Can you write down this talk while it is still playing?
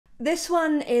This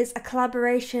one is a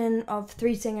collaboration of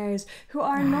 3 singers who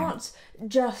are not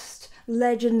just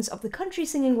legends of the country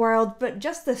singing world, but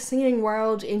just the singing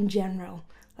world in general.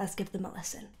 Let's give them a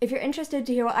listen. If you're interested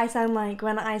to hear what I sound like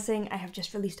when I sing, I have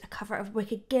just released a cover of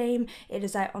Wicked Game. It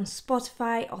is out on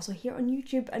Spotify, also here on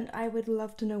YouTube, and I would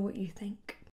love to know what you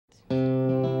think. For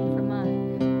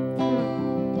mine.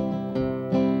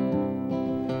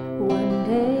 One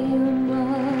day your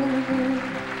mother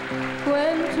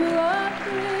went to a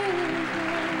prison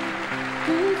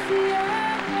to see a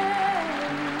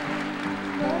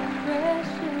but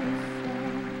precious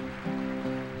son.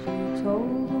 She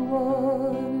told the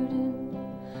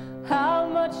warden how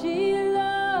much she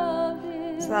loved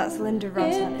him. So that's Linda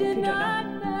Ronstadt, if you don't know.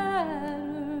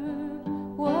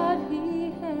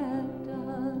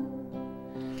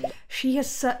 She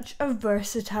has such a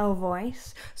versatile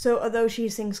voice. So although she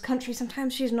sings country,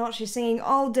 sometimes she's not. She's singing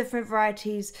all different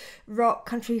varieties: rock,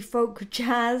 country, folk,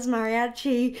 jazz,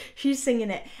 mariachi. She's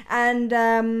singing it.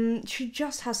 And she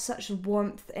just has such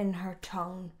warmth in her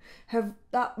tone.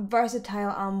 That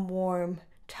versatile and warm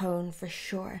tone for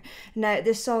sure. Now,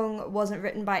 this song wasn't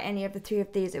written by any of the 3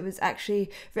 of these. It was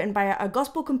actually written by a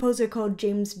gospel composer called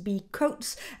James B.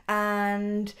 Coates,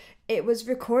 and it was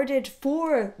recorded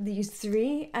for these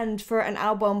 3 and for an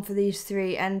album for these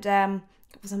 3, and it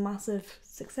was a massive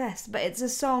success. But it's a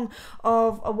song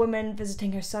of a woman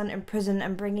visiting her son in prison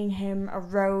and bringing him a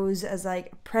rose as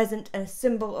like a present and a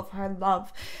symbol of her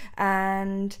love,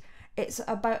 and it's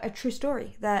about a true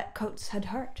story that Coates had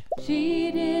heard. She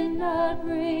did not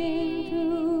bring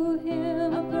to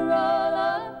him a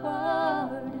corolla of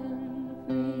pardon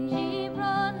free. She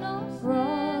brought no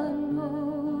son,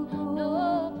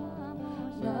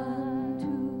 none to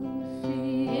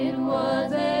see. It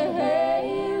was a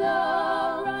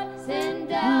halo sent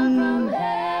down from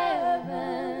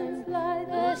heaven's light,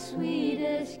 the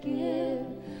sweetest gift,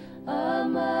 a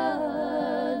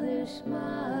mother's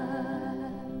smile.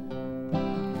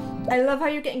 I love how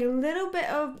you're getting a little bit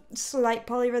of slight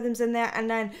polyrhythms in there, and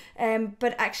then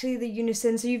but actually the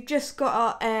unison. So you've just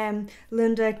got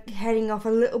Linda heading off a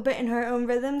little bit in her own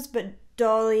rhythms, but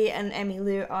Dolly and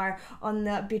Emmylou are on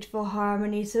that beautiful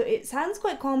harmony. So it sounds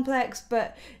quite complex,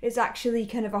 but it's actually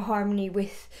kind of a harmony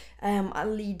with a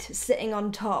lead sitting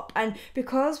on top. And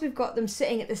because we've got them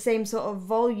sitting at the same sort of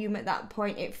volume at that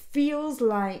point, it feels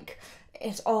like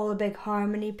it's all a big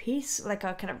harmony piece, like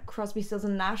a kind of Crosby, Stills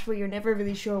and Nash, where you're never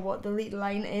really sure what the lead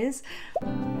line is. Can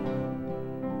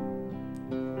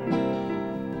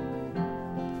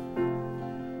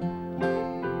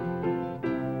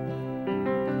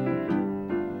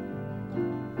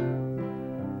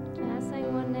I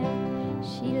sing one now?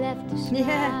 She left a smile.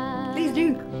 Yeah, please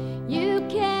do. You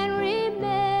can remember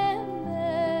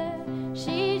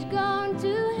she's gone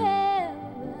to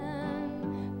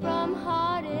heaven from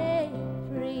heartache.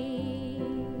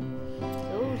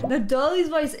 Now Dolly's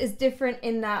voice is different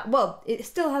in that, well, it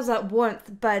still has that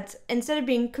warmth, but instead of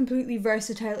being completely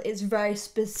versatile, it's very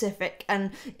specific,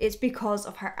 and it's because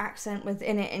of her accent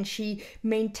within it, and she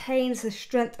maintains the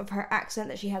strength of her accent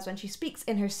that she has when she speaks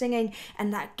in her singing,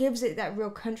 and that gives it that real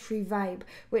country vibe,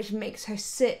 which makes her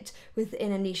sit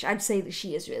within a niche. I'd say that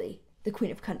she is really the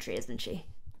queen of country, isn't she?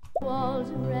 Walls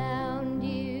around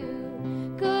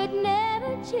you could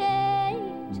never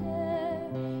change her.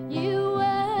 You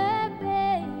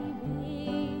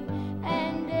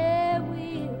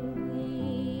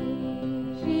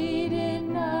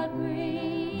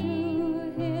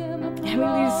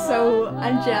Emmylou's so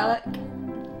angelic.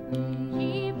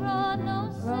 He brought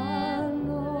no sun,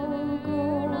 no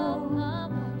girl,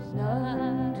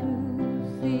 none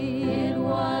to see. It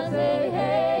was a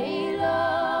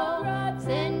halo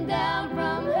sent down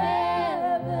from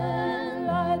heaven,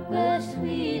 like the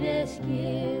sweetest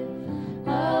gift,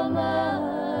 a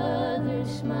mother's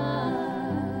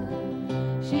smile.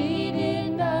 She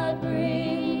did not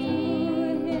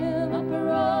bring him a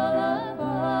corolla.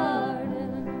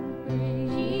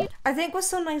 I think what's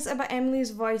so nice about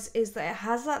Emmylou's voice is that it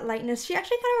has that lightness. She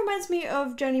actually kind of reminds me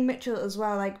of Joni Mitchell as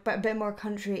well, like, but a bit more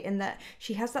country, in that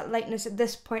she has that lightness at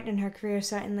this point in her career,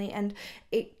 certainly, and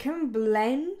it can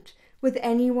blend with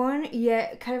anyone,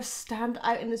 yet kind of stand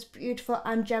out in this beautiful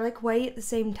angelic way at the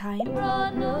same time.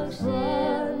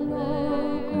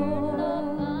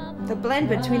 The blend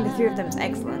between the 3 of them is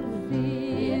excellent.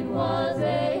 It was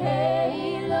a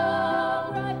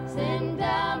halo sent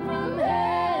down from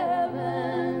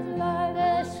heaven, like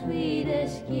the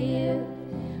sweetest gift,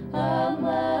 a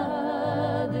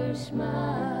mother's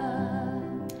smile.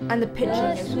 And the pitching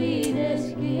is the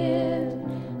sweetest gift,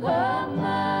 a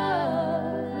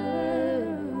mother's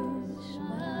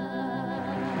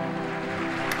smile.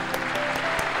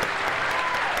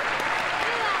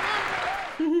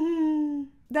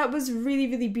 That was really,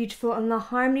 really beautiful, and the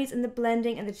harmonies and the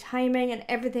blending and the timing and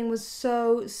everything was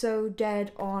so, so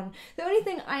dead on. The only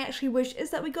thing I actually wish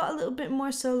is that we got a little bit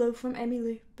more solo from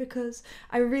Emmylou, because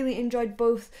I really enjoyed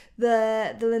both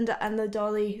the Linda and the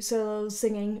Dolly solos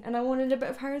singing, and I wanted a bit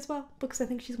of her as well because I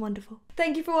think she's wonderful.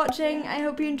 Thank you for watching. I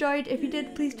hope you enjoyed. If you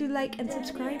did, please do like and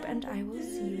subscribe, and I will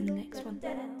see you in the next one.